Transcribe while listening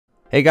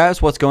Hey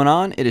guys, what's going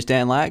on? It is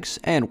Dan Lags,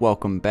 and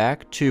welcome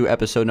back to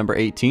episode number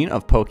 18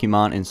 of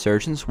Pokemon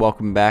Insurgence.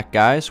 Welcome back,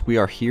 guys. We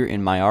are here in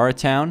Miara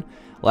Town.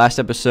 Last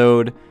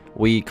episode,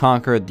 we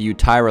conquered the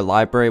Miara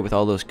library with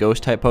all those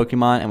ghost-type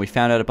Pokemon, and we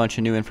found out a bunch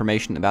of new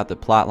information about the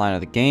plotline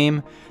of the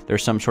game.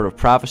 There's some sort of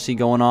prophecy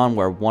going on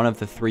where one of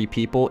the three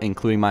people,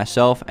 including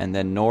myself, and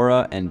then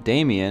Nora and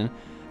Damien,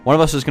 one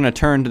of us is going to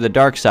turn to the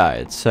dark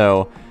side.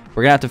 So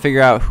we're going to have to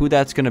figure out who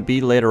that's going to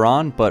be later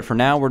on, but for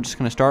now, we're just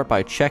going to start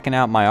by checking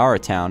out Miara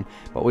Town.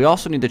 But we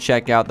also need to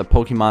check out the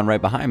Pokemon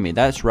right behind me.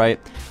 That's right.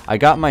 I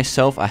got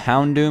myself a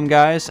Houndoom,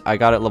 guys. I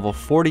got it level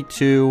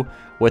 42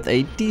 with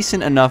a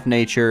decent enough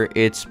nature.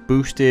 It's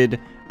boosted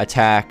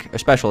attack, or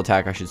special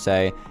attack, I should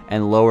say,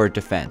 and lower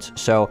defense.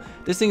 So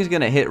this thing is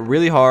going to hit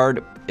really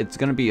hard. It's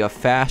going to be a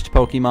fast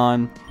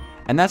Pokemon,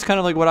 and that's kind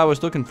of like what I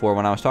was looking for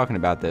when I was talking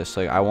about this.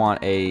 Like, I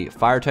want a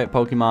Fire-type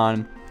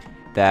Pokemon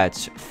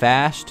that's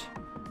fast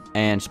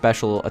and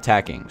special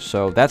attacking.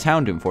 So that's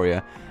Houndoom for you.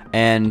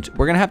 And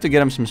we're going to have to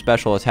get him some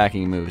special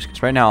attacking moves,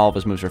 because right now all of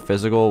his moves are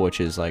physical,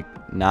 which is like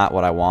not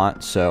what I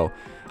want. So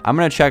I'm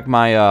going to check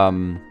my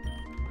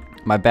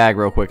my bag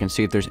real quick and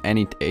see if there's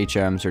any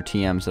HMs or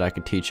TMs that I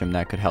could teach him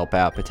that could help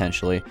out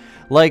potentially.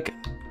 Like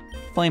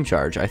Flame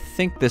Charge. I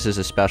think this is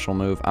a special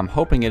move. I'm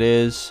hoping it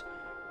is.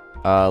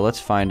 Let's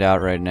find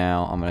out right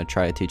now. I'm going to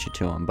try to teach it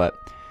to him. But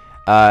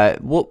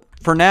well,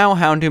 for now,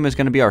 Houndoom is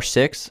going to be our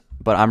 6th.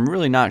 But I'm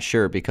really not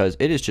sure, because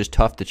it is just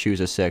tough to choose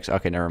a 6.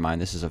 Okay, never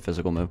mind. This is a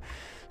physical move.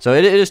 So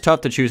it is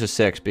tough to choose a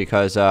 6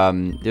 because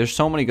there's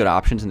so many good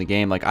options in the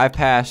game. Like, I've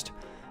passed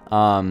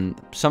some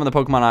of the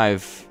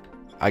Pokemon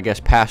I guess,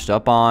 passed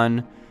up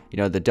on. You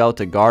know, the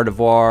Delta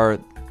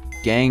Gardevoir,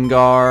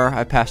 Gengar.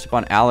 I passed up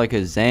on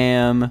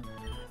Alakazam.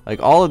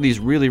 Like, all of these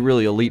really,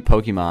 really elite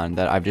Pokemon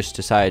that I've just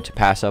decided to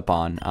pass up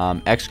on.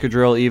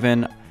 Excadrill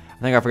even. I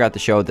think I forgot to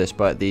show this,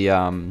 but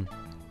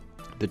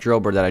the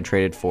Drillbur that I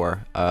traded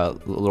for a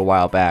little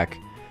while back,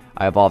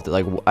 I evolved it,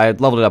 like, I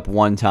had leveled it up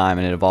one time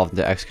and it evolved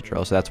into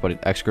Excadrill, so that's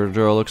what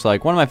Excadrill looks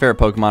like. One of my favorite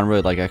Pokemon,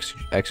 really like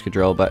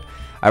Excadrill, but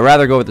I'd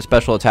rather go with the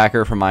special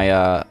attacker for my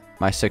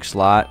my 6th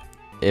slot,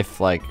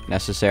 if like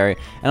necessary.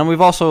 And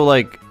we've also,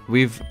 like,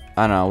 I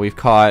don't know, we've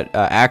caught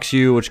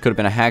Axew, which could have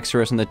been a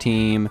Haxorus in the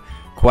team,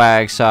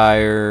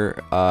 Quagsire,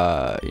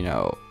 you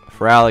know,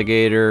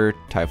 Feraligatr,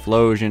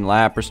 Typhlosion,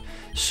 Lapras,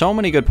 so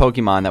many good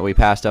Pokemon that we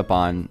passed up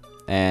on.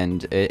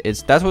 And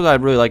that's what I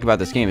really like about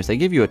this game, is they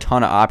give you a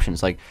ton of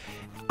options. Like,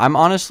 I'm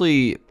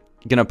honestly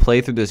gonna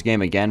play through this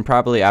game again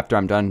probably after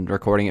I'm done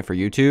recording it for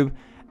YouTube,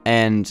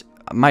 and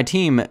my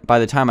team, by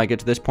the time I get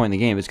to this point in the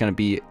game, is gonna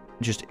be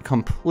just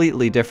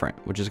completely different,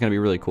 which is gonna be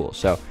really cool.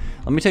 So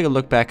let me take a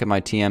look back at my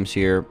TMs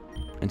here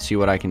and see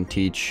what I can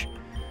teach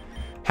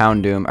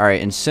Houndoom. All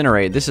right,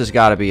 Incinerate. This has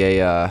got to be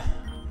a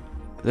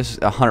this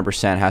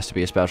 100% has to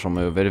be a special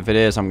move. But if it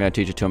is, I'm gonna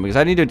teach it to him, because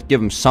I need to give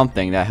him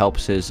something that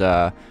helps his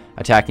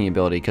attacking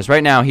ability, because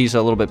right now he's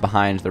a little bit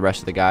behind the rest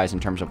of the guys in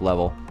terms of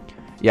level.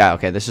 Yeah,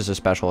 okay, this is a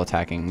special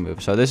attacking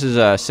move. So this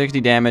is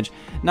 60 damage.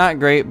 Not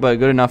great, but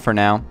good enough for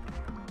now.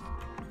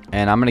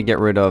 And I'm going to get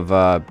rid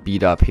of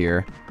Beat Up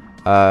here.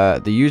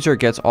 The user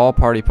gets all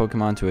party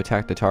Pokemon to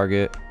attack the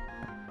target.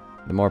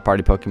 The more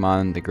party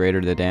Pokemon, the greater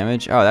the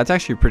damage. Oh, that's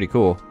actually pretty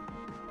cool.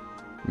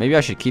 Maybe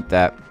I should keep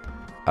that.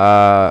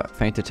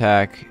 Feint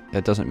Attack,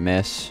 that doesn't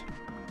miss,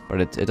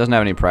 but it doesn't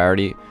have any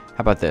priority.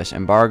 How about this?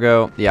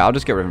 Embargo. Yeah, I'll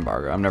just get rid of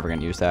Embargo. I'm never going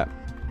to use that.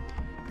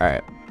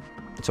 Alright.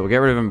 So we'll get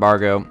rid of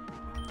Embargo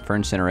for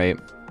Incinerate.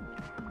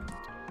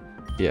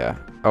 Yeah.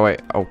 Oh,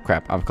 wait. Oh,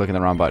 crap. I'm clicking the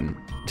wrong button.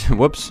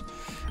 Whoops.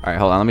 Alright,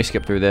 hold on. Let me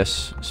skip through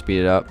this. Speed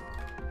it up.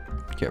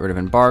 Get rid of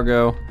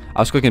Embargo. I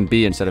was clicking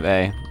B instead of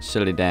A.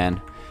 Silly Dan.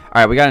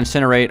 Alright, we got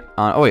Incinerate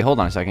on... Oh, wait. Hold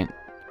on a second.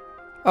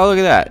 Oh, look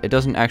at that. It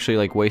doesn't actually,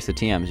 like, waste the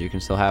TMs. You can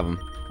still have them.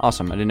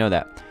 Awesome. I didn't know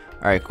that.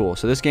 Alright, cool.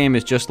 So this game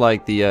is just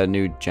like the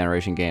new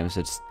generation games.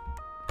 It's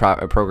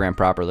programmed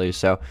properly.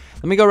 So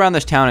let me go around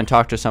this town and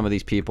talk to some of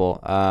these people.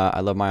 I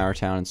love my Miara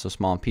town. It's so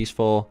small and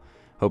peaceful.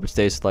 Hope it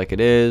stays like it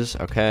is.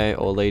 Okay,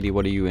 old lady,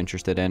 what are you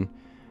interested in?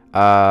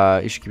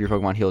 You should keep your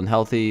Pokemon healed and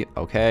healthy.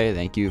 Okay,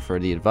 thank you for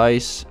the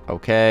advice.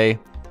 Okay.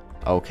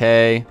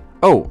 Okay.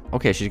 Oh,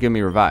 okay, she's giving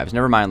me revives.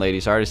 Never mind,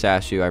 ladies. I already just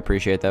asked you. I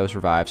appreciate those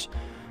revives.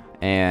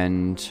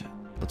 And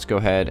let's go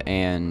ahead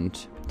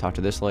and talk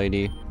to this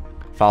lady.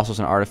 Fossils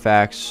and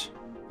artifacts.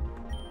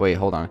 Wait,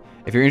 hold on.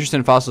 If you're interested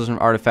in fossils and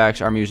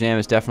artifacts, our museum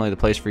is definitely the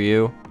place for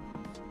you.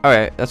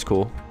 Alright, that's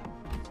cool.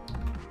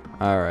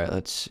 Alright,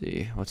 let's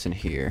see. What's in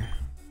here?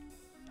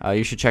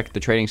 You should check the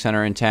trading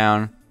center in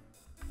town.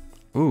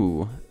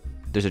 Ooh,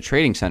 there's a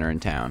trading center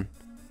in town.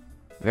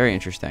 Very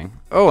interesting.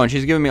 Oh, and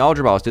she's giving me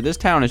Ultra Balls. Dude, this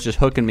town is just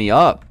hooking me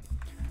up.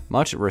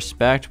 Much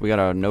respect. We got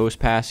a nose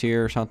pass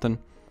here or something.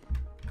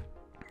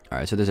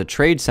 Alright, so there's a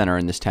trade center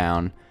in this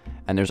town,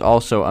 and there's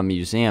also a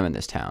museum in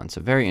this town.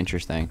 So very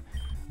interesting.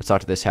 Let's talk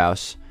to this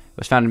house. It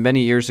was founded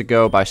many years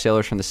ago by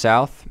sailors from the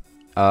south.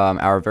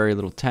 Our very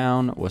little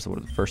town was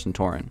the first in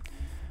Torren.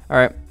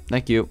 Alright,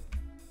 thank you.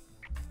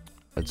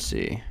 Let's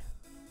see.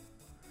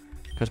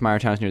 Because Miara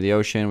Town is near the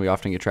ocean, we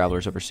often get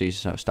travelers overseas,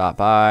 so stop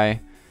by.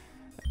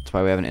 That's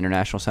why we have an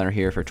international center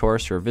here for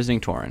tourists who are visiting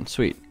Torrin.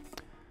 Sweet.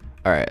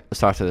 Alright, let's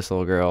talk to this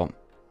little girl.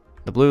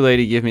 The blue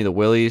lady gave me the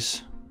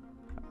willies.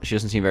 She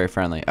doesn't seem very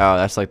friendly. Oh,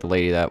 that's like the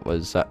lady that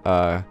was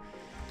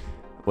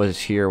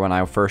here when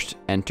I first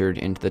entered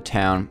into the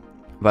town.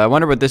 But I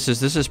wonder what this is.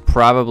 This is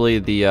probably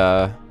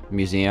the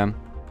museum.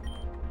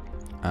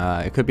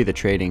 It could be the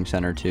trading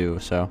center too,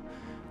 so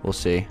we'll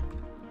see.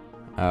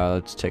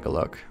 Let's take a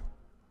look.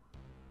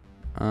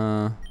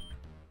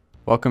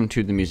 Welcome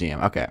to the museum.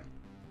 Okay.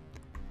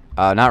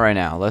 Not right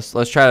now.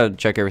 Let's try to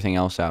check everything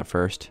else out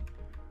first.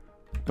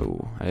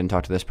 Oh, I didn't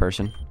talk to this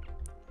person.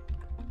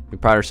 We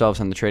pride ourselves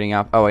on the trading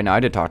app. Oh wait, no, I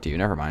did talk to you.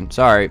 Never mind.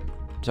 Sorry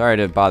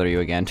to bother you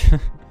again.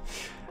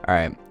 All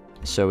right.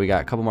 So we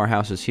got a couple more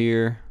houses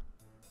here.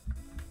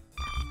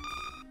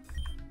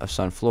 A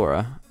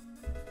Sunflora.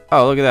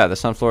 Oh, look at that. The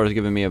Sunflora is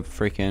giving me a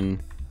freaking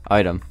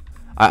item.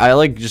 I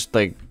like just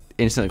like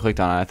instantly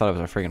clicked on it. I thought it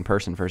was a freaking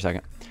person for a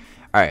second.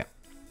 All right.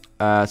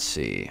 Let's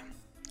see.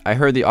 I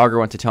heard the Augur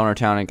went to Telner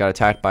Town and got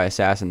attacked by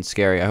assassins.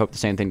 Scary. I hope the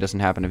same thing doesn't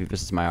happen if he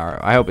visits Miara.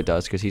 I hope it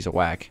does, because he's a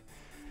whack.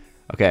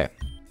 Okay.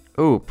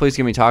 Ooh, please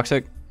give me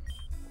Toxic.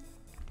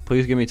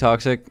 Please give me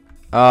Toxic.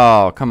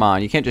 Oh, come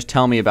on. You can't just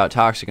tell me about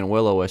Toxic and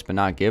Will-O-Wisp and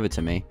not give it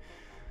to me.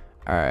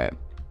 Alright.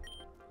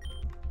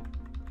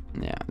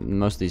 Yeah,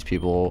 most of these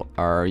people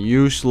are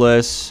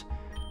useless.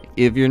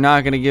 If you're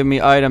not going to give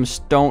me items,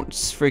 don't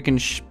freaking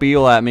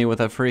spiel at me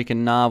with a freaking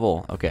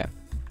novel. Okay.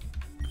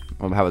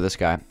 Well, how about this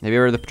guy? Have you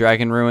ever heard of the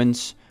Dragon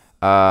Ruins?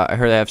 I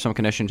heard they have some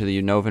connection to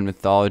the Unovan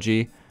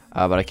mythology,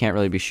 but I can't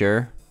really be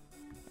sure.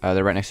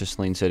 They're right next to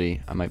Selene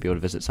City. I might be able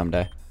to visit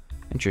someday.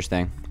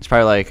 Interesting. It's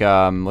probably like,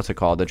 what's it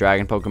called? The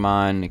Dragon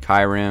Pokemon,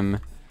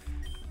 Kyurem.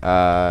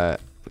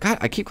 God,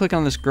 I keep clicking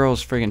on this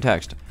girl's freaking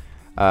text.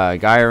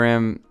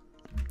 Gyurem.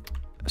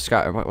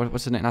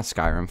 What's the name? Not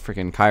Skyrim.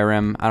 Freaking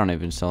Kyurem. I don't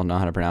even still know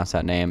how to pronounce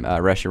that name.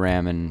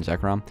 Reshiram and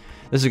Zekrom.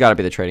 This has got to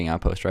be the trading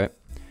outpost, right?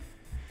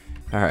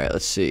 Alright,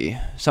 let's see.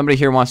 Somebody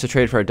here wants to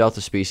trade for a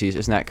Delta species.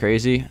 Isn't that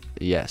crazy?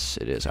 Yes,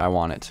 it is. I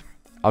want it.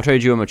 I'll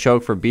trade you a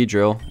Machoke for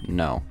Beedrill.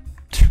 No.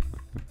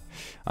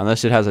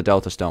 Unless it has a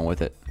Delta Stone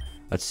with it.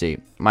 Let's see.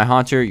 My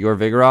Haunter, your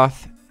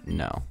Vigoroth?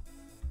 No.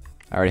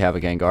 I already have a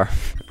Gengar.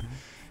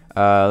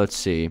 Let's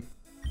see.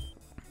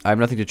 I have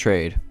nothing to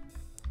trade.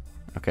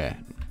 Okay,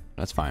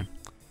 that's fine.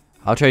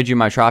 I'll trade you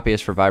my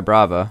Tropius for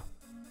Vibrava.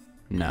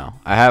 No.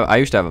 I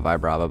used to have a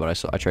Vibrava,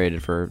 but I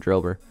traded for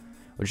Drillbur.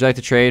 Would you like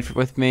to trade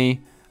with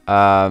me?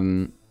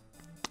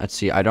 Let's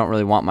see. I don't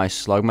really want my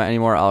Slugma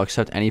anymore. I'll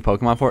accept any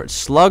Pokemon for it.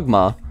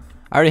 Slugma?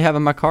 I already have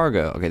in my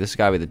cargo. Okay, this has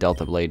got to be the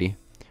Delta Lady.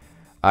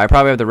 I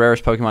probably have the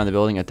rarest Pokemon in the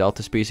building, a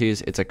Delta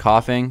species. It's a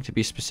Coughing, to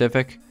be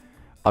specific.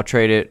 I'll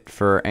trade it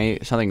for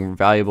something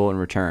valuable in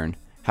return.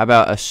 How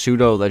about a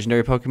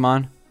pseudo-legendary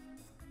Pokemon?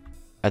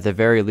 At the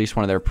very least,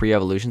 one of their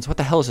pre-evolutions. What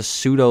the hell is a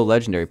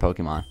pseudo-legendary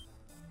Pokemon?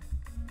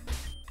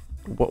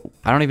 What?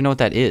 I don't even know what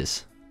that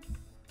is.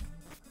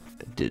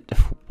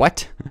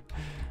 What?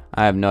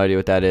 I have no idea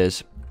what that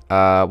is.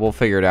 We'll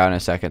figure it out in a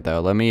second,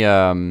 though. Let me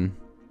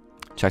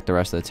check the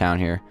rest of the town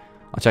here.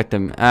 I'll check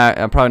them.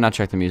 I'll probably not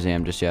check the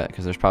museum just yet,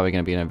 because there's probably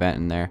going to be an event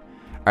in there.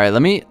 All right,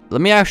 let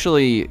me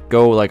actually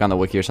go like on the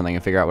wiki or something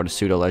and figure out what a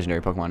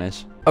pseudo-legendary Pokemon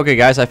is. Okay,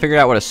 guys, I figured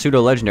out what a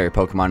pseudo-legendary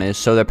Pokemon is.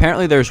 So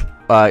apparently there's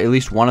at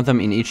least one of them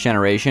in each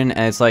generation,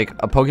 and it's like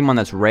a Pokemon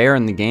that's rare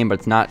in the game, but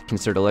it's not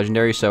considered a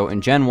legendary. So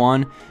in Gen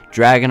 1,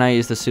 Dragonite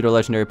is the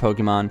pseudo-legendary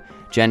Pokemon.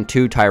 Gen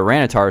 2,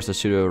 Tyranitar is the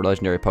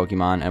pseudo-legendary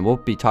Pokemon, and we'll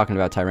be talking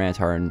about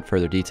Tyranitar in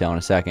further detail in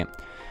a second.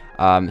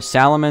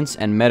 Salamence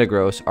and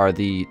Metagross are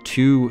the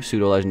two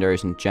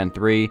pseudo-legendaries in Gen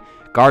 3.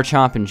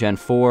 Garchomp in Gen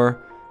 4.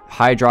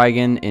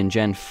 Hydreigon in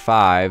Gen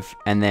 5,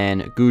 and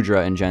then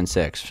Goodra in Gen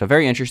 6. So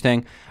very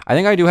interesting. I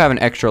think I do have an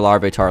extra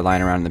Larvitar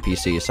lying around in the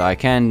PC, so I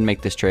can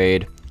make this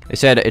trade. It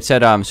said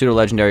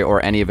pseudo-legendary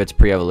or any of its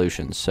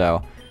pre-evolutions.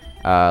 So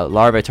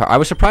Larvitar. I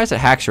was surprised that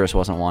Haxorus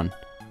wasn't one.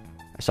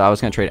 So I was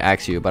going to trade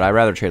Axew, but I'd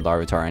rather trade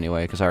Larvitar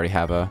anyway, because I already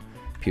have a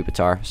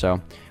Pupitar.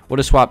 So we'll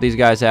just swap these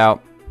guys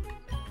out,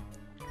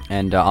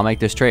 and I'll make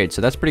this trade.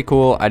 So that's pretty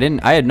cool. I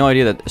had no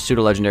idea that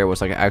pseudo-legendary was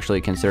like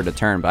actually considered a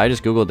turn, but I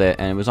just googled it,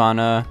 and it was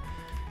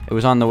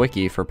on the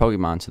wiki for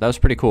Pokemon, so that was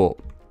pretty cool.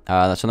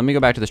 So let me go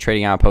back to this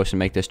trading outpost and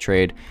make this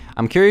trade.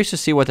 I'm curious to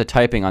see what the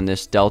typing on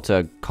this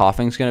Delta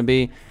Coughing is going to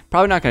be.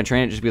 Probably not going to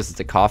train it just because it's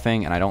a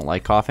Coughing, and I don't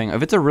like Coughing.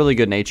 If it's a really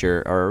good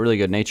nature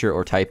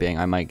or typing,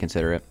 I might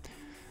consider it.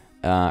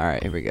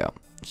 Alright, here we go.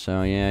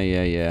 So,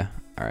 yeah.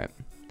 Alright.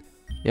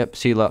 Yep,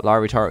 see,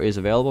 Larvitar is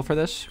available for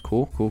this.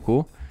 Cool.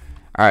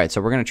 Alright,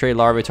 so we're going to trade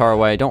Larvitar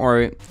away. Don't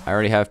worry, I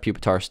already have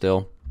Pupitar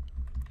still.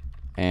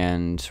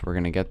 And we're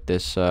going to get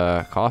this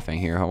Coughing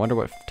here. I wonder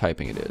what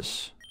typing it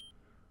is.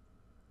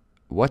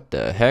 What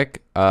the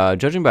heck?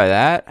 Judging by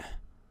that,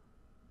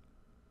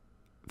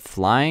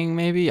 flying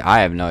maybe? I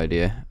have no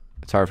idea.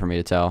 It's hard for me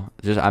to tell.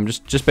 I'm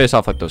just based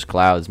off like those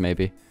clouds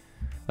maybe.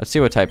 Let's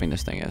see what typing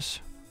this thing is.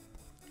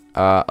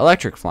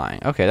 Electric flying.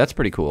 Okay, that's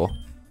pretty cool.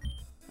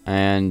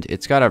 And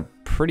it's got a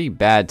pretty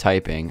bad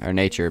typing or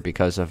nature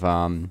because of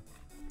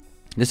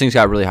this thing's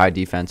got really high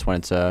defense when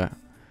it's a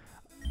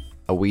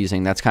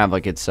Weezing. That's kind of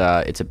like its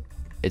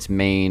its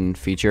main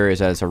feature is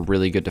that it's a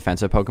really good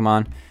defensive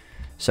Pokemon.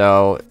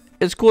 So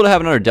it's cool to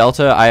have another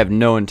Delta. I have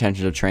no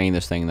intention of training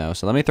this thing though.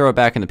 So let me throw it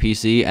back in the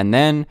PC, and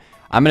then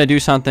I'm going to do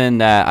something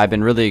that I've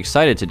been really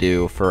excited to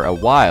do for a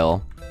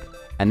while,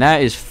 and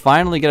that is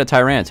finally get a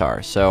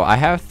Tyranitar. So I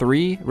have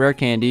 3 rare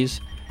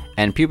candies,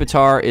 and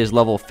Pupitar is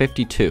level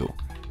 52.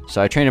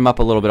 So I trained him up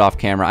a little bit off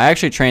camera. I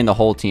actually trained the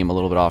whole team a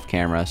little bit off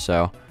camera.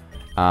 So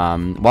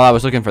while I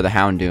was looking for the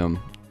Houndoom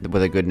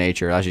with a good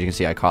nature, as you can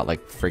see, I caught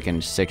like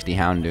freaking 60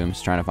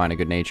 Houndooms trying to find a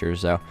good nature.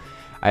 So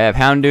I have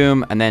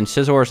Houndoom, and then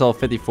Scizor is level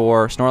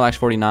 54, Snorlax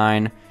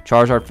 49,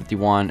 Charizard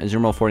 51,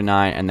 Azumarill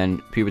 49, and then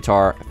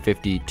Pupitar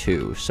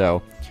 52.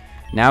 So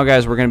now,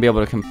 guys, we're going to be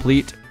able to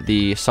complete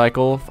the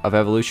cycle of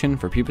evolution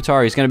for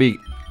Pupitar. He's going to be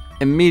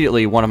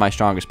immediately one of my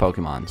strongest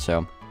Pokemon.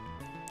 So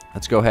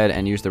let's go ahead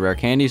and use the rare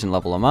candies and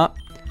level him up.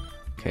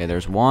 Okay,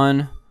 there's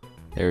 1,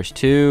 there's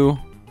 2,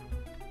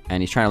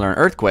 and he's trying to learn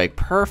Earthquake.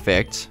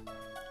 Perfect.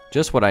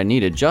 Just what I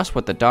needed, just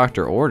what the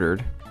doctor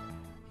ordered.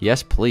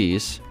 Yes,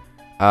 please.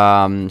 Should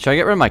I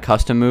get rid of my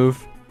custom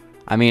move?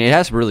 I mean, it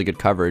has really good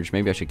coverage.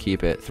 Maybe I should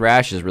keep it.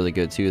 Thrash is really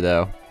good too,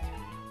 though.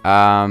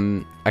 I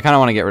kind of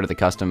want to get rid of the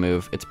custom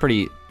move. It's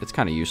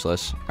kind of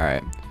useless. All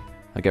right,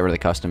 I'll get rid of the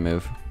custom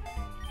move.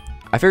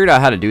 I figured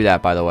out how to do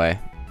that, by the way,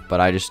 but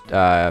I just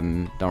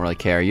don't really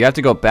care. You have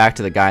to go back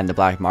to the guy in the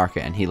black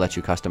market, and he lets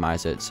you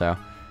customize it. So,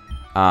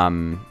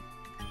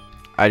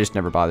 I just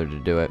never bothered to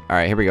do it. All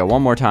right, here we go.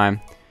 One more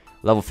time.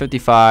 Level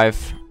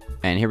 55,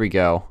 and here we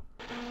go.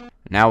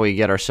 Now we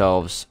get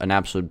ourselves an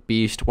absolute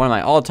beast. One of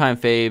my all-time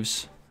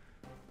faves.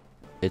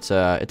 It's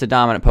a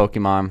dominant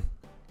Pokemon,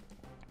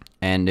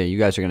 and you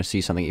guys are gonna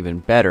see something even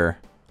better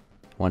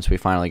once we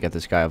finally get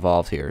this guy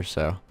evolved here.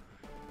 So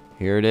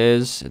here it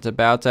is. It's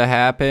about to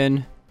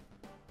happen.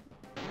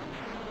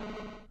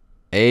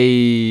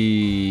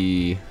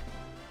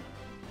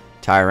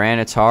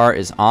 Tyranitar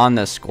is on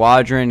the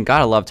squadron.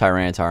 Gotta love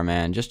Tyranitar,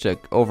 man. Just an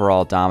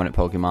overall dominant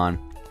Pokemon.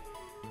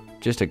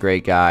 Just a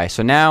great guy.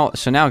 So now,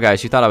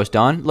 guys, you thought I was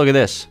done? Look at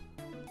this.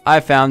 I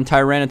found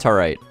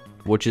Tyranitarite,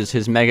 which is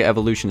his Mega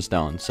Evolution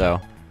Stone.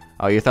 So,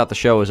 oh, you thought the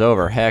show was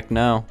over? Heck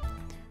no.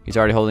 He's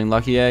already holding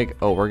Lucky Egg.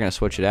 Oh, we're gonna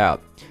switch it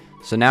out.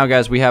 So now,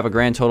 guys, we have a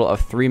grand total of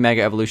 3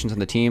 Mega Evolutions on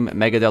the team: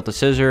 Mega Delta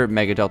Scizor,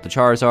 Mega Delta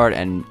Charizard,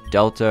 and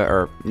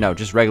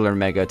just regular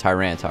Mega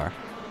Tyranitar.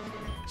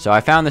 So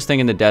I found this thing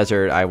in the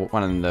desert. I went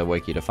on the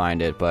wiki to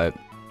find it, but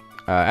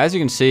as you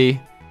can see,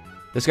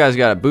 this guy's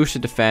got a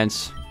boosted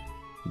defense.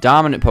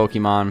 Dominant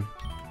Pokemon.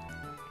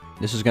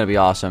 This is going to be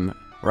awesome.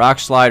 Rock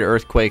Slide,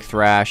 Earthquake,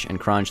 Thrash, and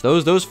Crunch.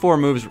 Those 4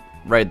 moves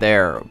right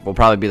there will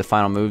probably be the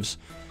final moves,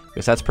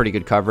 because that's pretty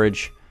good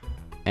coverage.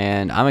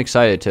 And I'm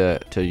excited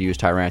to use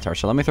Tyranitar.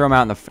 So let me throw him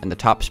out in the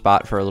top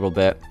spot for a little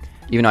bit.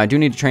 Even though I do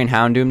need to train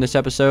Houndoom this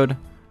episode.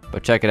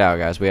 But check it out,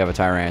 guys. We have a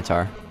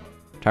Tyranitar.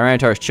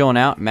 Tyranitar is chilling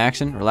out,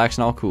 maxing,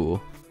 relaxing, all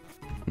cool.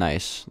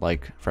 Nice.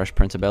 Like Fresh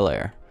Prince of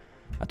Bel-Air.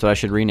 That's what I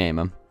should rename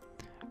him.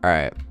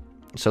 Alright.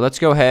 So let's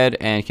go ahead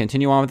and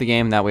continue on with the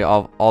game. That way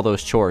all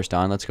those chores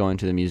done. Let's go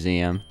into the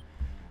museum.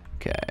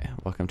 Okay,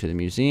 welcome to the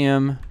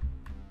museum.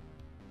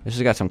 This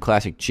has got some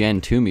classic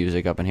Gen 2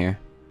 music up in here.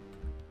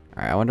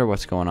 Alright, I wonder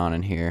what's going on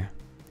in here.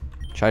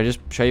 Should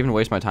I even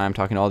waste my time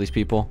talking to all these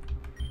people?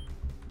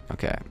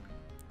 Okay.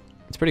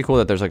 It's pretty cool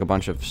that there's like a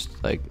bunch of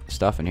like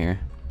stuff in here.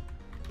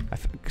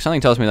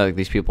 Something tells me that like,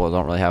 these people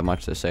don't really have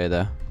much to say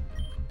though.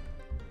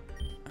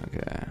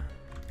 Okay.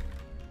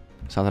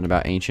 Something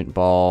about ancient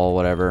ball,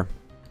 whatever.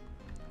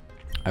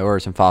 I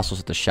ordered some fossils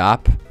at the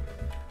shop.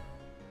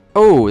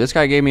 Oh, this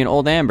guy gave me an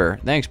old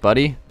amber. Thanks,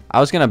 buddy. I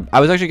was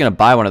actually gonna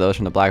buy one of those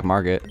from the black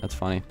market. That's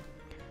funny.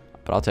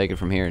 But I'll take it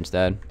from here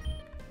instead.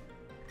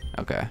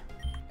 Okay.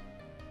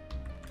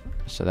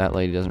 So that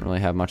lady doesn't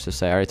really have much to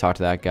say. I already talked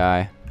to that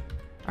guy.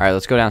 Alright,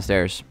 let's go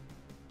downstairs.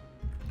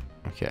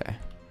 Okay.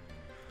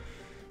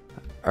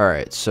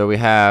 Alright, so we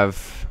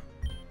have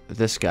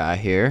this guy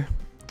here.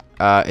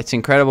 It's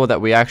incredible that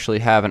we actually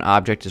have an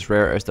object as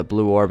rare as the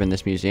blue orb in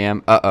this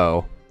museum.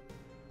 Uh-oh.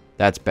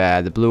 That's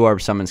bad. The blue orb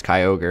summons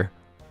Kyogre.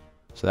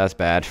 So that's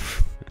bad.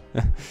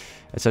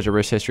 It's such a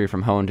rich history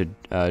from Hoenn to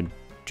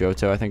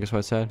Johto, I think is what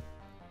it said.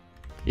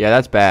 Yeah,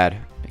 that's bad.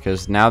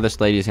 Because now this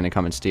lady's going to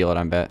come and steal it,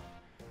 I bet.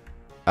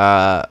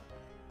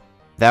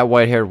 That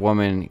white-haired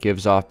woman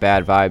gives off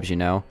bad vibes, you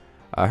know.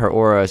 Her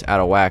aura is out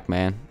of whack,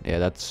 man. Yeah,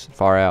 that's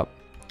far out.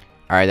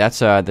 Alright, that's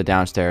the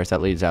downstairs.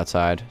 That leads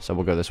outside. So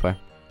we'll go this way.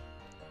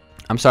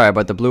 I'm sorry,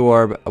 but the blue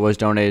orb was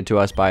donated to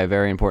us by a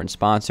very important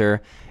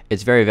sponsor.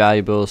 It's very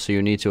valuable, so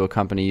you need to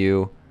accompany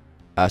you.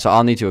 So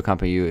I'll need to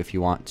accompany you if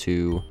you want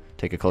to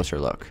take a closer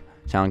look.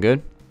 Sound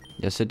good?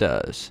 Yes, it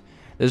does.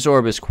 This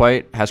orb has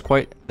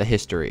quite the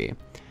history.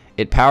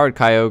 It powered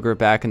Kyogre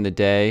back in the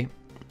day,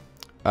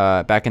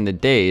 back in the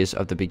days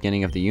of the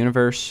beginning of the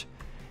universe.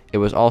 It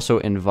was also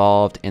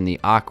involved in the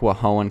Aqua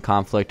Hoenn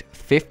conflict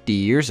 50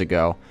 years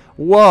ago.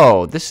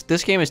 Whoa!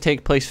 This game has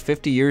taken place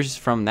 50 years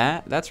from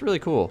that. That's really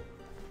cool.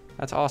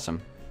 That's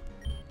awesome.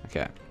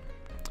 Okay.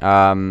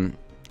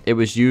 It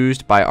was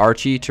used by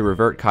Archie to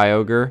revert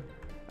Kyogre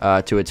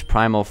to its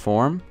primal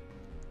form.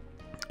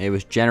 It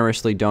was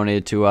generously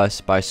donated to us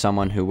by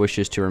someone who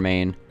wishes to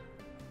remain.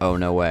 Oh,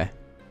 no way.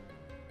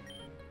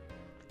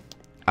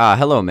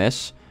 Hello,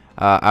 miss.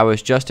 I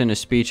was just in a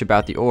speech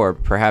about the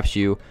orb. Perhaps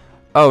you...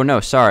 Oh, no,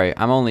 sorry.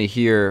 I'm only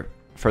here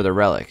for the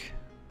relic.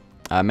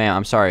 Ma'am,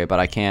 I'm sorry, but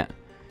I can't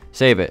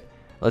save it.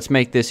 Let's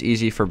make this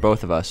easy for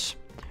both of us.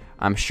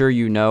 I'm sure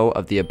you know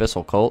of the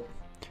Abyssal Cult.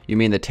 You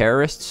mean the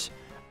terrorists?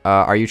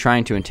 Are you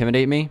trying to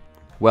intimidate me?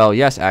 Well,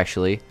 yes,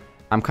 actually.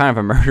 I'm kind of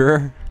a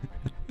murderer.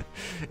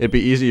 It'd be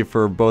easy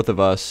for both of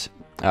us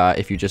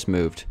if you just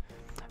moved.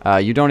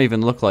 You don't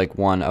even look like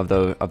one of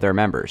their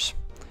members.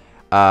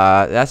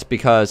 That's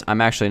because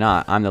I'm actually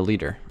not. I'm the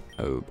leader.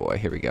 Oh boy,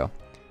 here we go.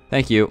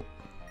 Thank you.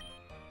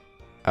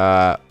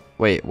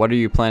 Wait, what are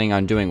you planning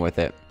on doing with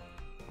it?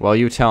 Well,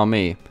 you tell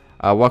me.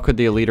 What could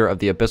the leader of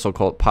the Abyssal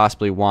Cult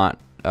possibly want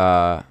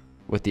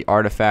with the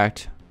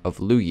artifact of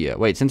Lugia?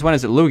 Wait, since when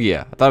is it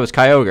Lugia? I thought it was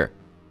Kyogre.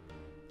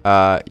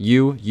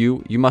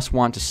 You must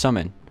want to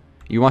summon.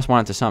 You must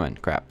want it to summon.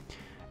 Crap.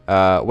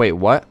 Wait,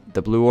 what?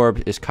 The blue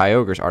orb is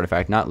Kyogre's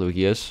artifact, not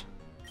Lugia's.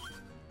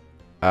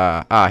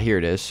 Here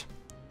it is.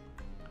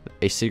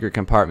 A secret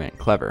compartment.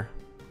 Clever.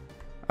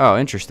 Oh,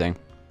 interesting.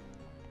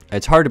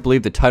 It's hard to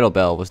believe the title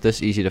bell was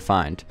this easy to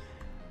find.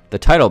 The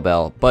title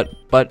bell? But,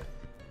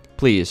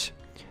 please.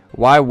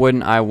 Why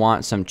wouldn't I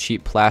want some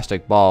cheap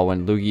plastic ball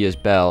when Lugia's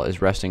bell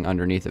is resting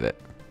underneath of it?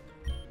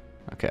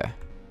 Okay.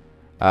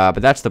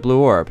 But that's the blue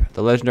orb.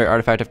 The legendary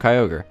artifact of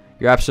Kyogre.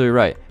 You're absolutely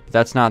right. But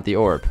that's not the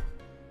orb.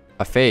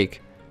 A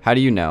fake? How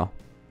do you know?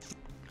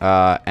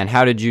 And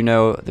how did you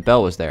know the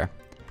bell was there?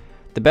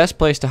 The best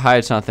place to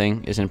hide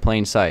something is in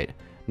plain sight.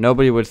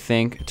 Nobody would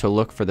think to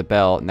look for the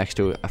bell next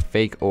to a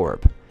fake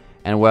orb.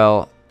 And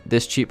well,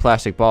 this cheap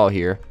plastic ball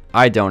here,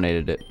 I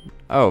donated it.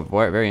 Oh,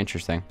 very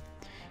interesting.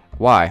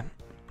 Why?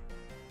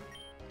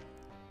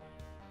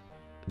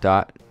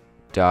 Dot.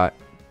 Well,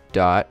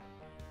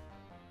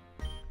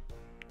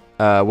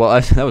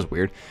 that was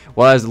weird.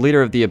 Well, as the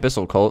leader of the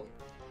Abyssal Cult,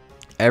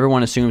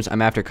 everyone assumes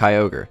I'm after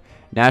Kyogre.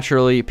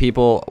 Naturally,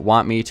 people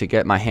want me to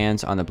get my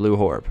hands on the blue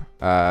orb.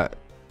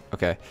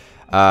 Okay.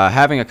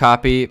 Having a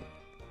copy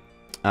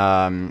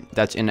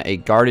that's in a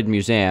guarded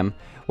museum,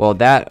 well,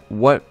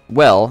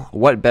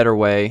 what better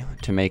way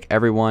to make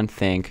everyone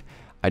think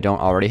I don't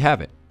already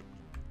have it?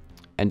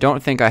 And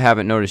don't think I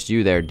haven't noticed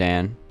you there,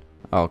 Dan.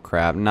 Oh,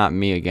 crap. Not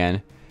me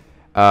again.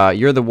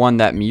 You're the one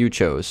that Mew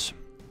chose.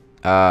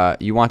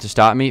 You want to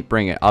stop me?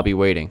 Bring it. I'll be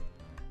waiting.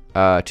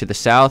 To the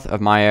south of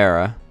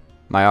Miara,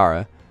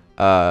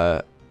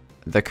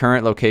 the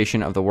current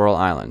location of the Whirl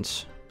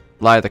Islands.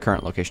 The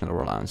current location of the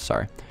Whirl Islands,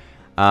 sorry.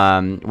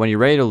 When you're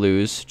ready to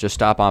lose, just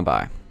stop on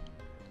by.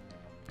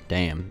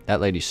 Damn,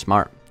 that lady's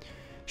smart.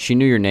 She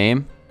knew your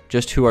name?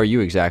 Just who are you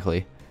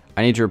exactly?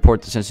 I need to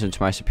report this incident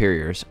to my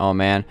superiors. Oh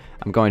man,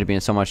 I'm going to be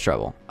in so much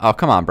trouble. Oh,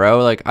 come on,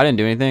 bro. Like, I didn't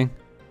do anything.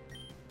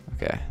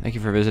 Okay, thank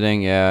you for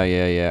visiting.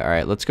 Yeah.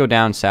 Alright, let's go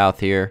down south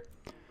here.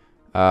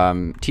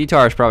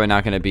 T-Tar is probably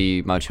not going to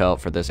be much help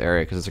for this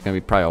area because it's going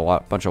to be probably a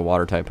bunch of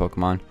water-type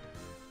Pokemon.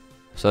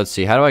 So let's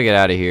see. How do I get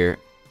out of here?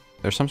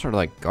 There's some sort of,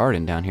 like,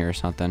 garden down here or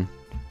something.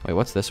 Wait,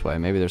 what's this way?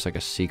 Maybe there's, like,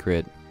 a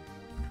secret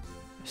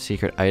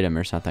item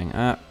or something.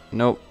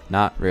 Nope,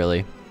 not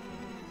really.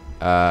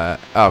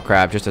 Oh,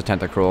 crap. Just a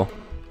Tentacruel.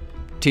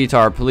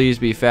 T-Tar, please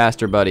be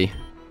faster, buddy.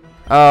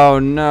 Oh,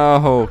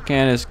 no.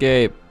 Can't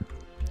escape.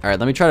 Alright,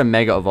 let me try to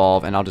Mega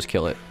Evolve, and I'll just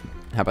kill it.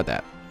 How about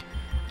that?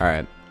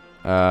 Alright.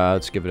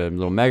 Let's give it a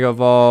little Mega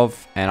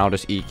Evolve, and I'll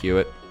just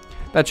EQ it.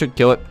 That should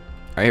kill it.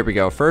 Alright, here we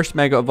go. First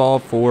Mega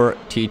Evolve for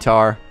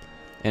T-Tar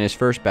in his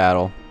first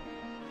battle.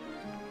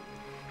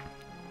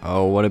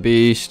 Oh, what a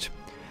beast.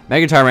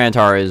 Mega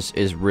Tyranitar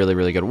is really,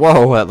 really good.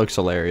 Whoa, that looks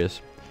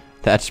hilarious.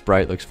 That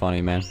sprite looks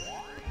funny, man.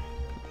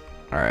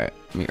 Alright,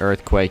 let me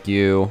Earthquake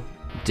you.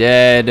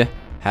 Dead.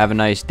 Have a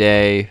nice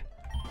day.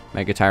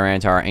 Mega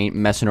Tyranitar ain't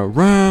messing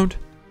around.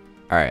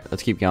 Alright,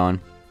 let's keep going.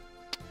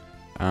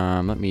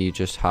 Let me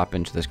just hop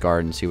into this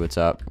garden and see what's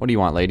up. What do you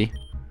want, lady?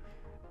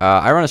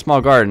 I run a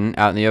small garden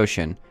out in the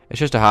ocean. It's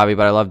just a hobby,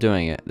 but I love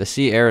doing it. The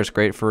sea air is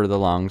great for the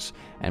lungs,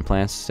 and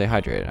plants stay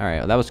hydrated. Alright,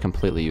 well, that was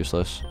completely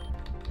useless.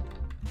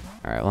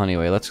 Alright, well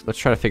anyway, let's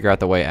try to figure out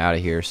the way out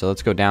of here. So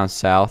let's go down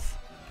south.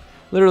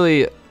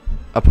 Literally,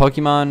 a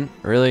Pokemon?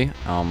 Really?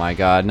 Oh my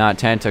god, not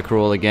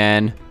Tentacruel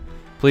again.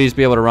 Please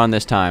be able to run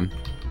this time.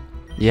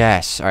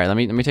 Yes. Alright, let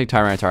me take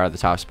Tyranitar at the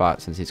top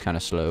spot since he's kind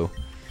of slow.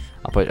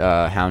 I'll put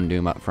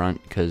Houndoom up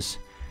front because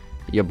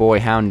your boy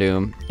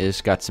Houndoom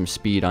is got some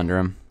speed under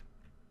him.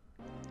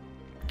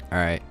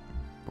 Alright.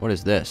 What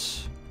is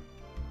this?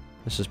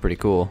 This is pretty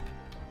cool.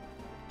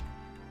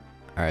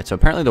 Alright, so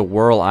apparently the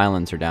Whirl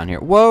Islands are down here.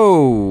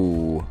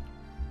 Whoa!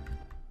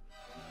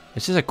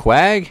 Is this a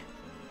Quag?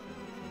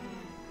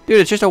 Dude,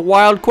 it's just a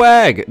wild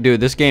Quag! Dude,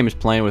 this game is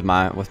playing with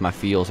my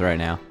feels right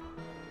now.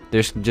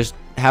 There's just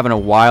having a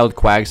wild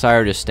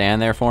Quagsire just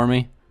stand there for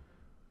me.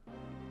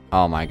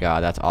 Oh my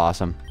god, that's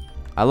awesome.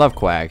 I love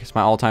Quag. It's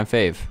my all-time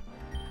fave.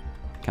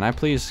 Can you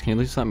please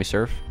let me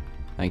surf?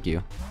 Thank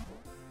you.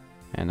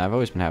 And I've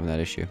always been having that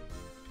issue.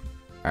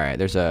 Alright,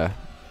 there's an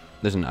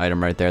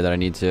item right there that I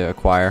need to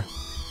acquire.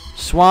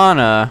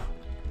 Swanna.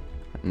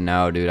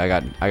 No, dude, I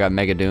got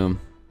Mega Doom.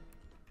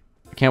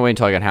 I can't wait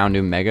until I get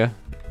Houndoom Mega.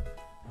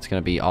 It's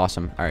gonna be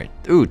awesome. All right.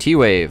 Ooh,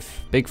 T-Wave.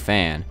 Big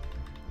fan.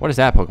 What is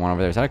that Pokemon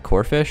over there? Is that a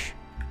Corphish?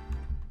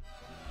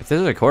 If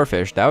this is a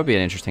Corphish, that would be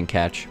an interesting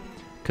catch.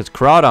 Because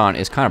Crawdon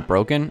is kind of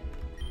broken.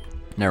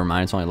 Never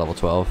mind, it's only level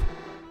 12.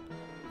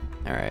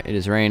 All right, it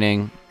is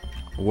raining.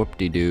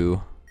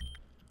 Whoop-de-doo.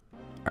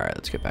 All right,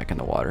 let's get back in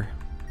the water.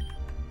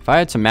 If I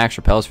had some max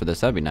repels for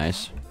this, that'd be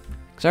nice.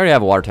 Because I already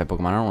have a water type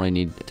Pokemon. I don't really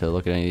need to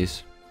look at any of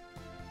these.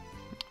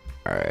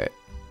 Alright.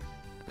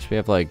 So we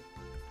have like,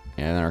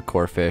 yeah, then our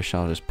Corphish.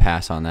 I'll just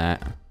pass on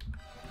that.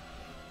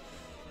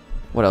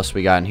 What else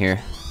we got in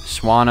here?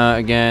 Swanna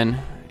again.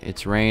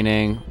 It's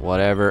raining.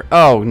 Whatever.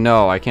 Oh,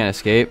 no. I can't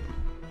escape.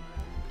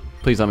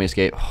 Please let me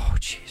escape. Oh,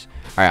 jeez.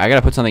 Alright, I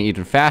gotta put something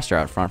even faster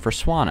out front for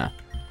Swanna.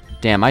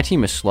 Damn, my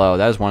team is slow.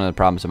 That is one of the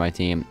problems of my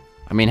team.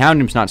 I mean,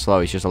 Houndoom's not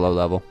slow. He's just a low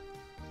level.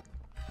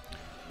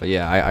 But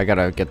yeah, I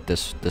gotta get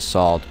this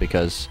solved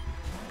because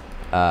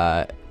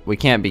we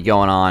can't be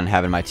going on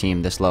having my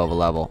team this low of a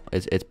level.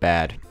 It's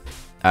bad.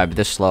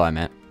 This slow, I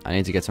meant. I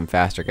need to get some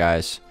faster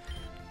guys.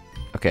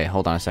 Okay,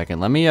 hold on a second.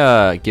 Let me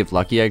give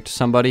Lucky Egg to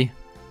somebody.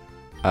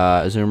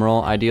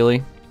 Azumarill,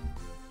 ideally.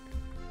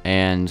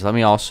 And let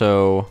me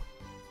also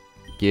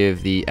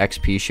give the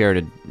XP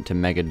share to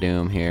Mega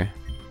Doom here.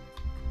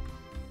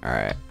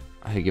 Alright.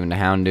 I'll give him to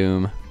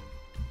Houndoom.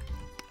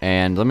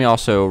 And let me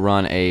also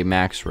run a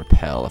max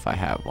repel if I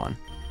have one.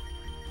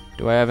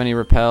 Do I have any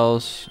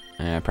repels?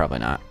 Probably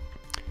not.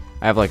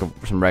 I have like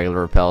some regular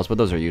repels, but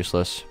those are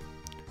useless.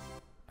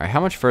 Alright,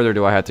 how much further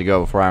do I have to go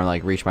before I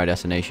like reach my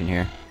destination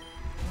here?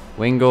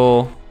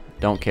 Wingull,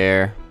 don't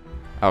care.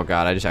 Oh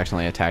god, I just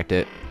accidentally attacked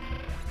it.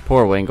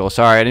 Poor Wingull.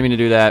 Sorry, I didn't mean to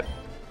do that.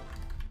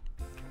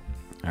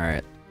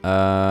 Alright.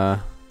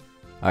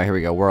 Alright, here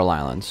we go. Whirl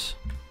Islands.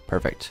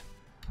 Perfect.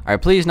 Alright,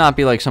 please not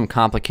be like some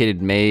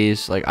complicated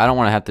maze. Like, I don't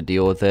want to have to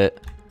deal with it.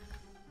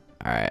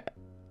 Alright.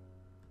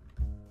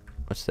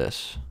 What's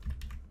this?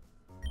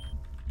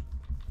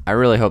 I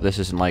really hope this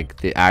isn't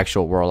like the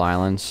actual Whirl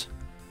Islands.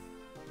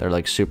 They're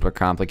like super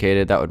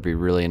complicated. That would be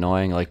really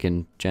annoying, like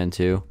in Gen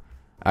 2.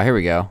 Here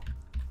we go.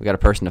 We got a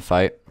person to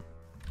fight.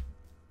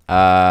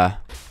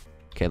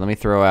 Okay, let me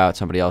throw out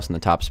somebody else in the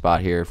top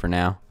spot here for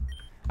now.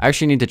 I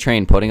actually need to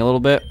train Pudding a little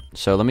bit,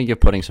 so let me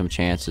give Pudding some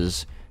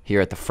chances here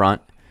at the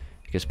front.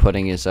 Because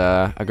Pudding is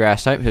a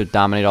grass type who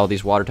dominate all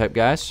these water type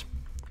guys.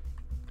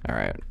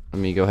 Alright, let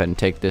me go ahead and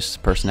take this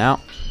person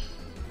out.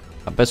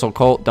 Abyssal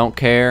Colt, don't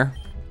care.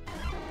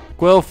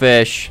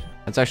 Quillfish,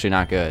 that's actually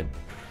not good.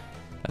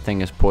 That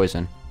thing is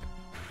poison.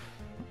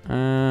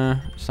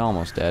 It's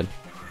almost dead.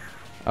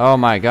 Oh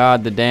my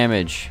god, the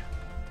damage.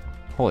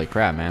 Holy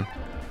crap, man.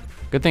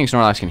 Good thing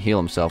Snorlax can heal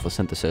himself with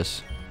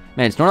Synthesis.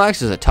 Man,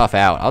 Snorlax is a tough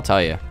out, I'll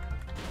tell you.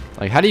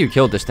 Like, how do you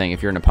kill this thing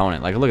if you're an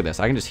opponent? Like, look at this,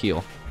 I can just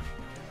heal.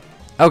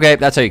 Okay,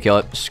 that's how you kill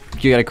it.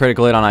 You got a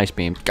critical hit on Ice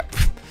Beam.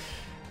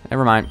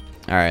 Never mind.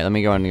 Alright, let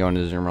me go into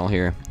Azumarill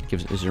here.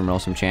 Gives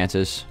Azumarill some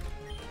chances.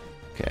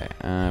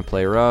 Okay,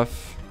 play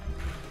rough.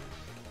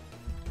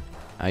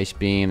 Ice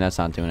Beam, that's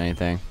not doing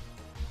anything.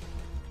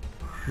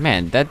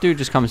 Man, that dude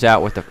just comes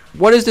out with the...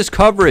 What is this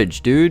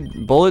coverage,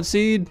 dude? Bullet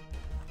Seed?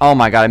 Oh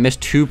my god, I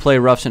missed 2 play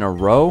roughs in a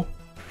row?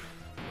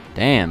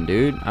 Damn,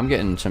 dude. I'm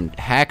getting some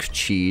hack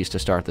cheese to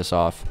start this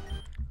off.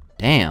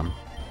 Damn.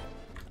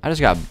 I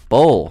just got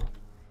bull.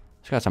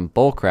 Just got some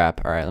bull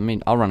crap. Alright,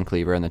 I'll run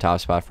Cleaver in the top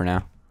spot for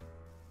now.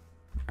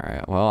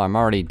 Alright, well, I'm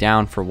already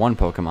down for 1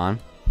 Pokemon.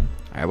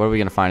 Alright, what are we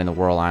going to find in the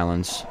Whirl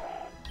Islands?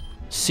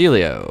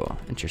 Celio.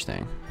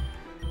 Interesting.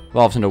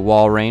 Evolves into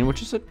Walrein,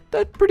 which is a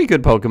pretty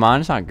good Pokemon.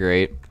 It's not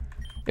great.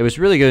 It was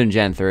really good in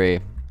Gen 3.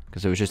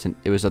 Because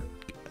it was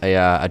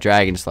a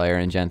Dragon Slayer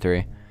in Gen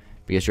 3.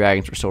 Because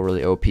dragons were still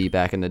really OP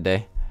back in the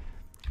day.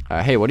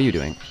 Hey, what are you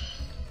doing?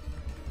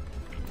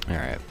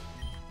 Alright.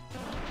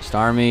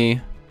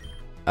 Starmie.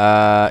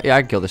 Yeah,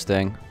 I can kill this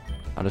thing.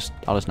 I'll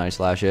just Night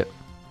Slash it.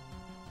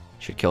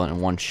 Should kill it in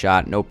 1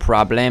 shot. No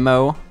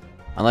problemo.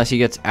 Unless he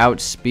gets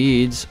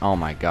outspeeds. Oh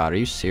my god, are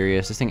you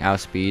serious? This thing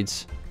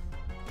outspeeds.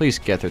 Please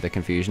get through the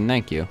confusion.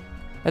 Thank you.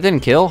 That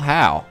didn't kill?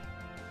 How?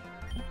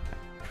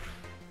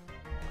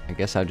 I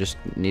guess I just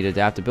need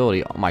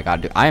adaptability. Oh my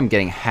god, dude. I am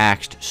getting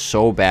hacked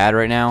so bad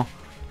right now.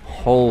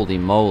 Holy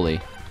moly.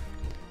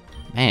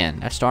 Man,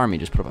 that Starmie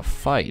just put up a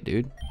fight,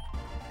 dude.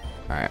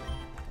 Alright.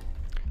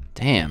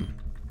 Damn.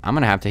 I'm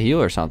gonna have to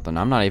heal or something.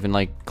 I'm not even,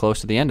 like,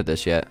 close to the end of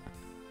this yet.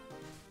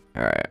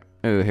 Alright.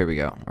 Ooh, here we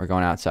go. We're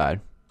going outside.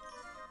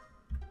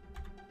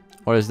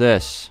 What is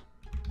this?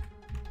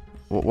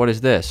 What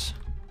is this?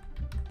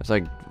 There's,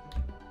 like,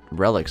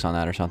 relics on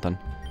that or something.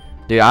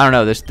 Dude, I don't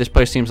know. This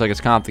place seems like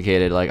it's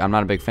complicated. Like, I'm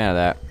not a big fan of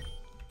that.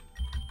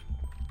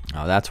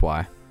 Oh, that's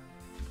why.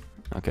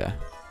 Okay.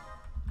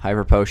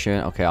 Hyper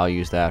Potion. Okay, I'll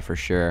use that for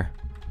sure.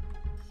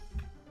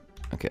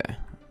 Okay.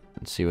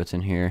 Let's see what's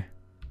in here.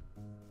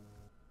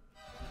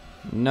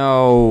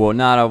 No,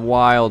 not a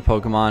wild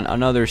Pokemon.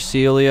 Another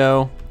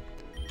Celio.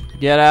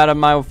 Get out of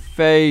my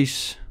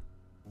face.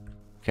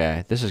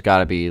 Okay, this has got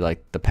to be,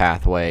 like, the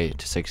pathway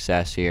to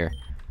success here.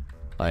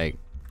 Like,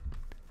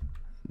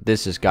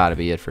 This has got to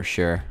be it for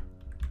sure.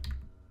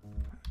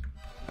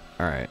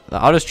 Alright.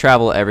 I'll just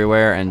travel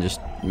everywhere and just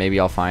maybe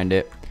I'll find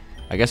it.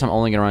 I guess I'm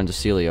only going to run into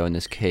Celio in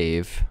this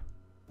cave.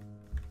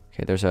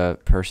 Okay, there's a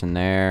person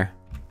there.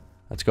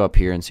 Let's go up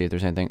here and see if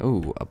there's anything.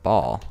 Ooh, a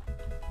ball.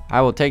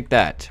 I will take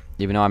that.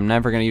 Even though I'm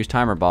never going to use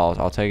timer balls,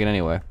 I'll take it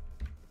anyway.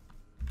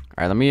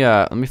 Alright,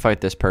 let me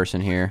fight this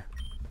person here.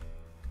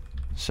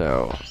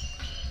 So,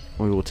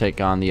 we will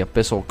take on the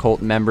Abyssal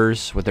Cult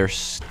members with their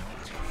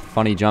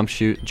funny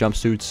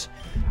jumpsuits.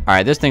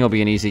 Alright, this thing will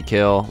be an easy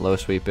kill. Low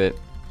sweep it.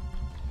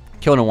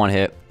 Killed in one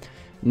hit.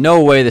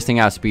 No way this thing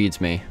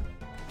outspeeds me.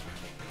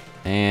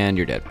 And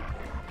you're dead.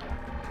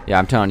 Yeah,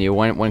 I'm telling you,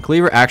 when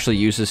Cleaver actually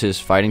uses his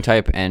fighting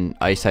type and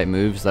ice type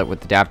moves that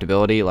with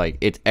adaptability, like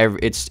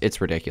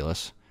it's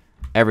ridiculous.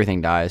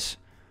 Everything dies.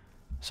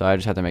 So I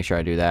just have to make sure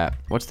I do that.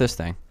 What's this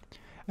thing?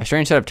 A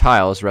strange set of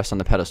tiles rests on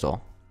the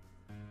pedestal.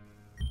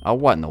 Oh,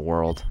 what in the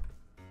world?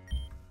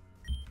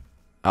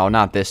 Oh,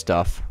 not this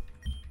stuff.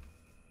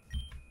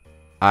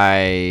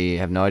 I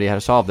have no idea how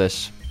to solve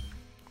this.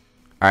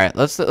 All right,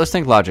 let's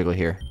think logically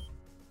here.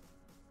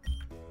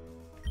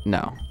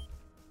 No.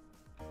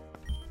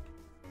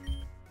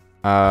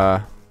 We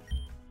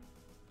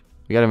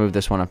gotta move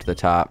this one up to the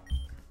top.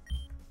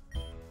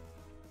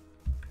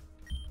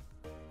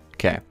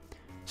 Okay,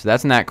 so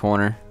that's in that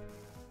corner.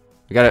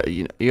 We gotta,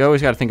 you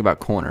always gotta think about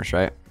corners,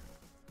 right?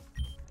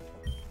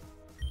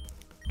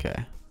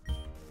 Okay.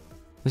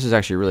 This is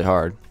actually really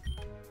hard.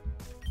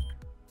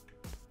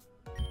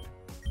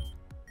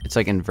 It's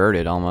like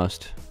inverted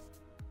almost.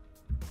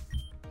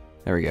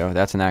 There we go.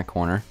 That's in that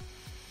corner.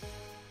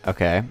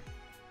 Okay.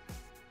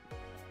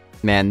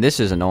 Man, this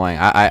is annoying.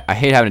 I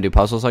hate having to do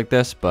puzzles like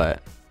this,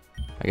 but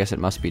I guess it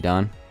must be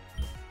done.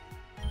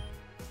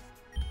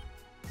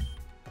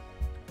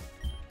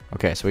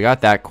 Okay, so we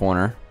got that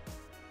corner.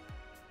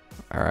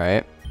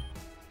 Alright.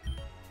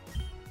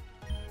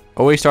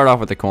 Always start off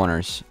with the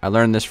corners. I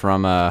learned this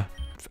from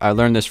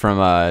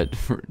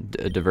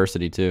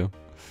diversity too.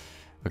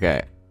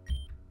 Okay.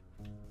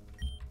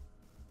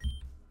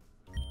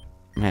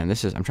 Man,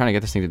 I'm trying to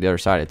get this thing to the other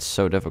side. It's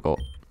so difficult.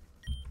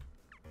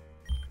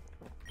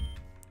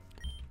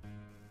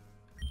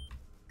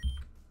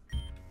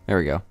 There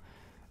we go.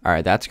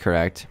 Alright, that's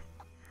correct.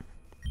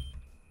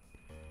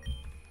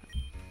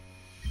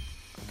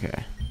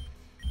 Okay.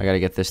 I gotta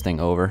get this thing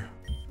over.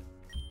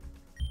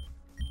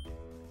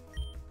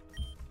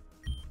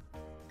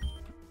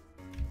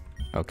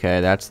 Okay,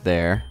 that's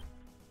there.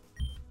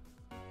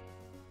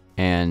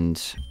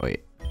 And,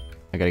 wait.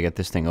 I gotta get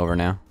this thing over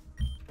now.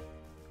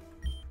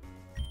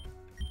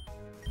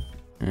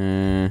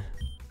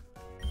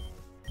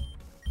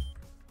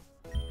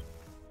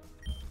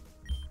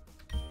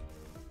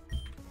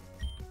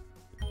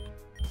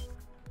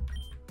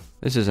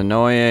 This is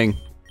annoying.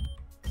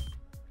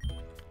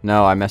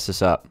 No, I messed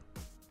this up.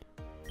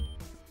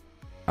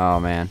 Oh,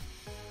 man.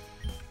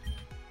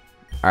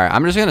 Alright,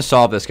 I'm just going to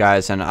solve this,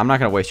 guys, and I'm not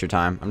going to waste your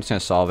time. I'm just going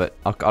to solve it.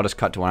 I'll just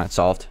cut to when it's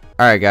solved.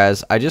 Alright,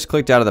 guys, I just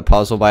clicked out of the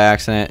puzzle by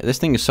accident. This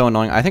thing is so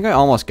annoying. I think I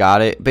almost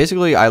got it.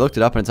 Basically, I looked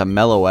it up, and it's a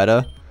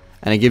Meloetta,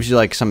 and it gives you,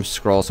 like, some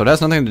scroll. So it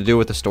has nothing to do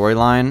with the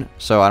storyline,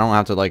 so I don't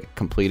have to, like,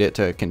 complete it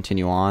to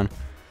continue on.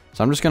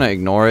 So I'm just going to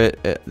ignore it.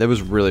 It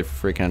was really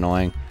freaking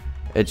annoying.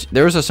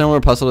 There was a similar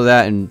puzzle to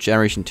that in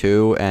Generation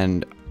 2,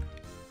 and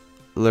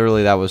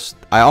literally that was...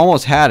 I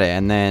almost had it,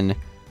 and then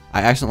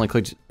I accidentally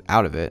clicked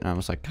out of it, and I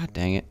was like, God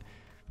dang it.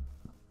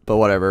 But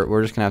whatever,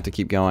 we're just going to have to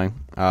keep going.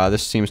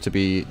 This seems to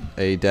be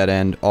a dead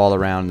end all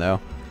around, though.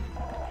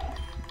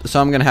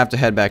 So I'm going to have to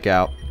head back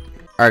out.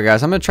 Alright,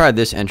 guys, I'm going to try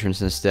this entrance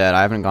instead.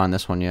 I haven't gone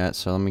this one yet,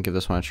 so let me give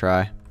this one a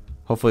try.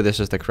 Hopefully this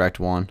is the correct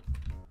one.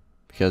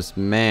 Because,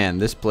 man,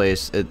 this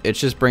place, it's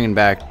just bringing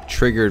back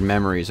triggered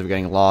memories of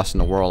getting lost in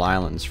the Whirl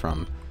Islands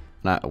from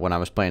when I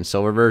was playing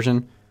Silver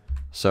version.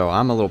 So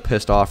I'm a little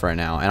pissed off right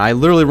now. And I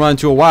literally run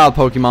into a wild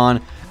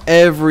Pokemon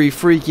every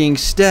freaking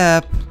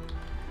step.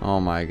 Oh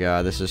my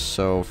god, this is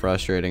so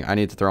frustrating. I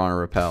need to throw on a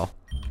Repel.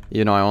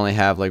 Even though I only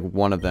have like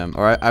one of them.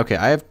 Alright, okay,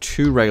 I have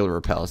 2 regular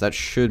Repels. That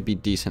should be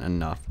decent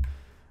enough.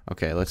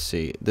 Okay, let's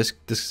see. This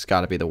has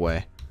got to be the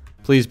way.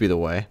 Please be the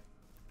way.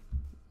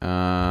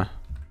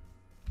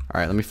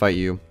 Alright, let me fight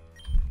you.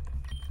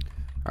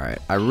 Alright,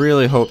 I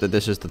really hope that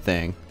this is the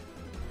thing.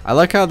 I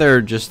like how they're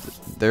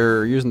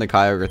using the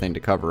Kyogre thing to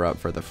cover up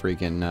for the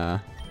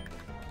freaking,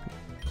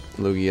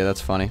 Lugia.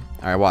 That's funny.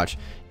 Alright, watch.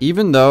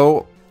 Even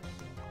though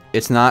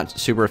it's not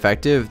super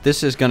effective,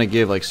 this is gonna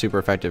give, like, super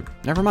effective...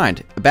 Never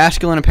mind.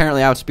 Basculin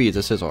apparently outspeeds a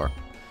Scizor.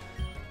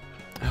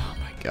 Oh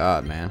my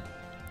god, man.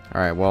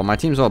 Alright, well, my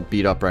team's all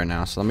beat up right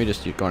now, so let me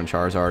just go into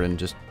Charizard and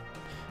just...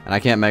 And I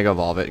can't Mega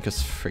Evolve it, because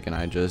freaking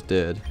I just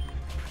did.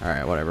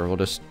 Alright, whatever. We'll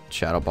just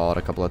Shadow Ball it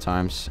a couple of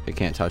times. It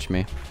can't touch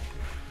me.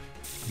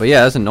 But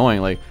yeah, that's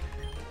annoying. Like,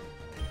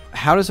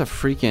 how does a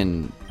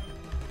freaking,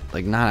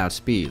 like, not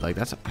outspeed? Like,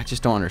 I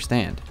just don't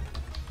understand.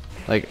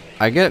 Like,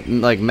 I get,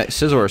 like,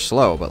 Scizor is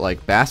slow, but,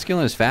 like,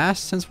 Basculin is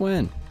fast? Since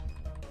when?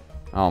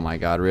 Oh my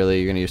god, really?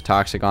 You're gonna use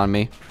Toxic on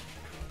me?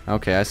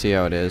 Okay, I see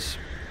how it is.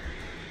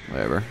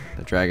 Whatever.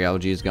 The Drag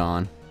Algae is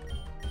gone.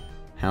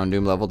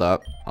 Houndoom leveled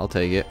up. I'll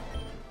take it.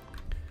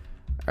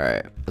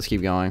 Alright, let's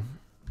keep going.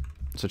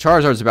 So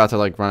Charizard's about to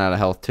like run out of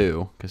health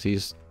too, because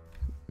he's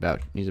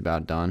about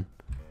done.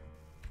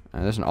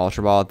 There's an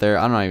Ultra Ball out there.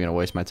 I'm not even gonna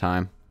waste my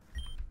time.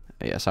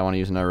 Yes, I want to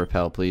use another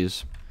Repel,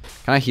 please.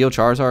 Can I heal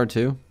Charizard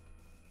too?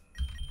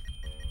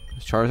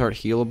 Is Charizard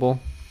healable?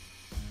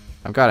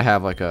 I've got to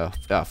have like a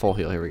full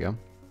heal. Here we go.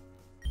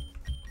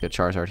 Get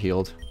Charizard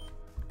healed.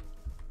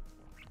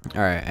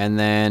 Alright, and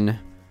then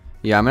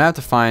yeah, I'm gonna have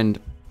to find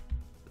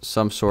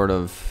some sort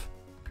of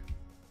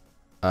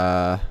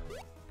I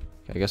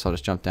guess I'll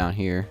just jump down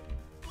here.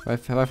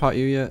 Have I fought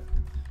you yet?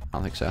 I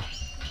don't think so.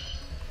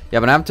 Yeah,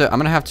 but I'm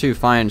gonna have to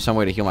find some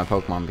way to heal my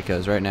Pokemon,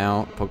 because right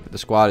now the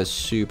squad is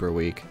super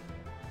weak.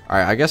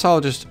 Alright, I guess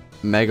I'll just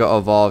Mega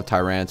Evolve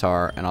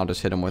Tyranitar and I'll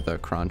just hit him with a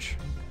Crunch.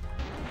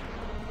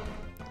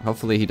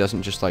 Hopefully he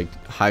doesn't just like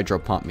Hydro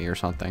Pump me or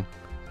something.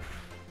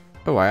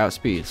 Oh, I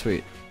outspeed.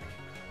 Sweet.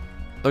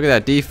 Look at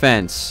that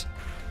defense.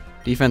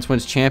 Defense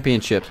wins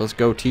championships. Let's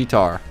go,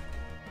 T-Tar.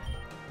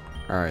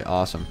 Alright,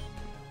 awesome.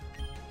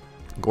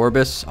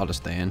 Gorbis, I'll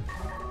just stay in.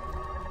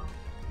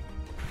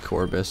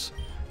 Gorbis.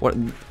 What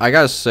I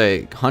gotta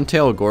say,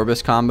 Huntail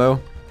Gorbis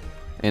combo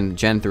in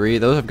Gen 3,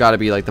 those have got to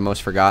be like the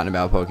most forgotten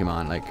about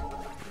Pokemon. Like,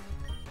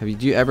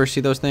 do you ever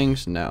see those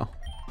things? No.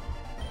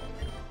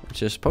 It's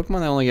just Pokemon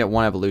that only get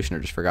one evolution are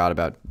just forgot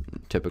about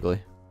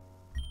typically.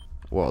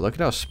 Whoa, look at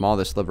how small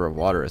this sliver of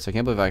water is. I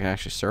can't believe I can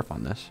actually surf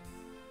on this.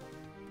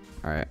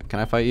 Alright, can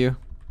I fight you?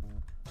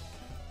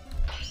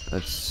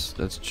 Let's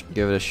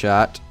give it a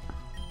shot.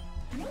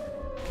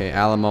 Okay,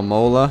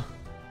 Alamomola.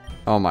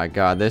 Oh my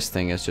god, this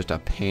thing is just a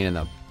pain in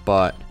the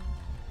butt.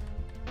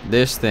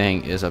 This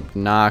thing is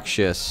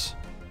obnoxious.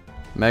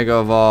 Mega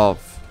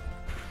Evolve.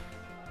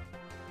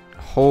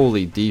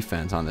 Holy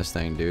defense on this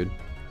thing, dude.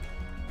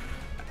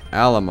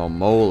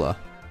 Alamomola.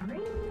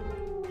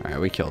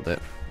 Alright, we killed it.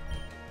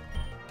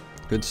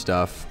 Good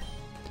stuff.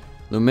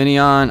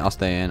 Lumineon, I'll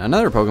stay in.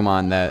 Another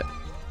Pokemon that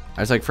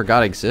I just like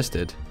forgot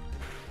existed.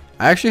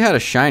 I actually had a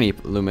shiny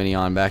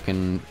Lumineon back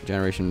in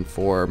Generation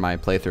 4, my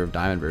playthrough of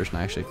Diamond version.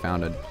 I actually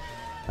found it.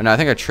 Oh, no, I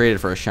think I traded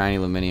for a shiny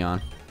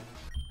Lumineon.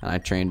 And I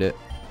trained it.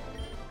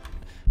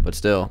 But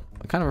still,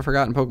 kind of a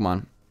forgotten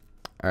Pokemon.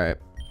 Alright.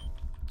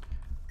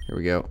 Here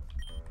we go.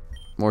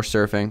 More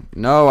surfing.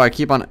 No,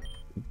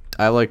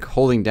 I like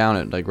holding down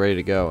it, like ready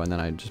to go, and then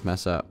I just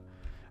mess up.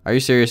 Are you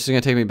serious? This is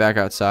gonna take me back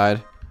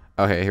outside?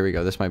 Okay, here we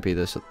go. This might be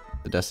the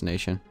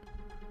destination.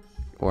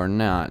 Or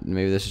not.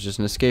 Maybe this is just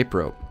an escape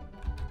rope.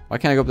 Why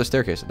can't I go up the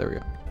staircase? There we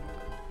go.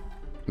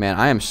 Man,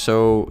 I am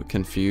so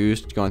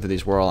confused going through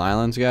these Whirl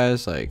Islands,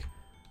 guys. Like,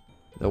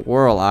 the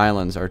Whirl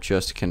Islands are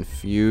just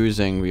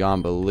confusing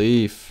beyond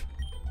belief.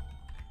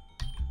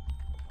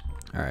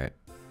 Alright.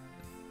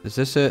 Is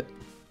this it?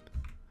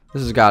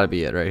 This has got to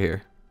be it right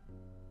here.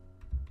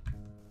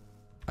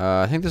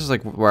 I think this is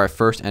like where I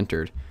first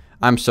entered.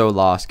 I'm so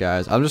lost,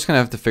 guys. I'm just going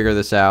to have to figure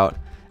this out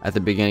at the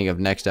beginning of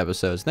next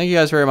episodes. Thank you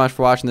guys very much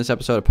for watching this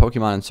episode of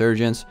Pokemon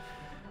Insurgence.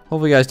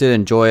 Hopefully you guys did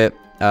enjoy it.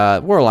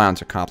 Whirl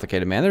Islands are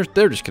complicated, man.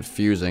 They're just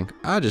confusing.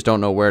 I just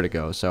don't know where to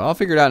go. So I'll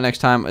figure it out next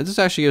time. This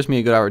actually gives me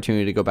a good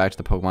opportunity to go back to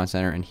the Pokemon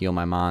Center and heal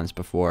my Mons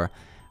before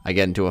I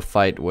get into a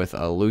fight with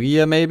a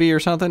Lugia maybe or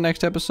something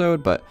next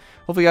episode. But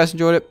hopefully you guys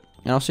enjoyed it.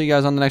 And I'll see you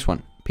guys on the next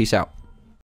one. Peace out.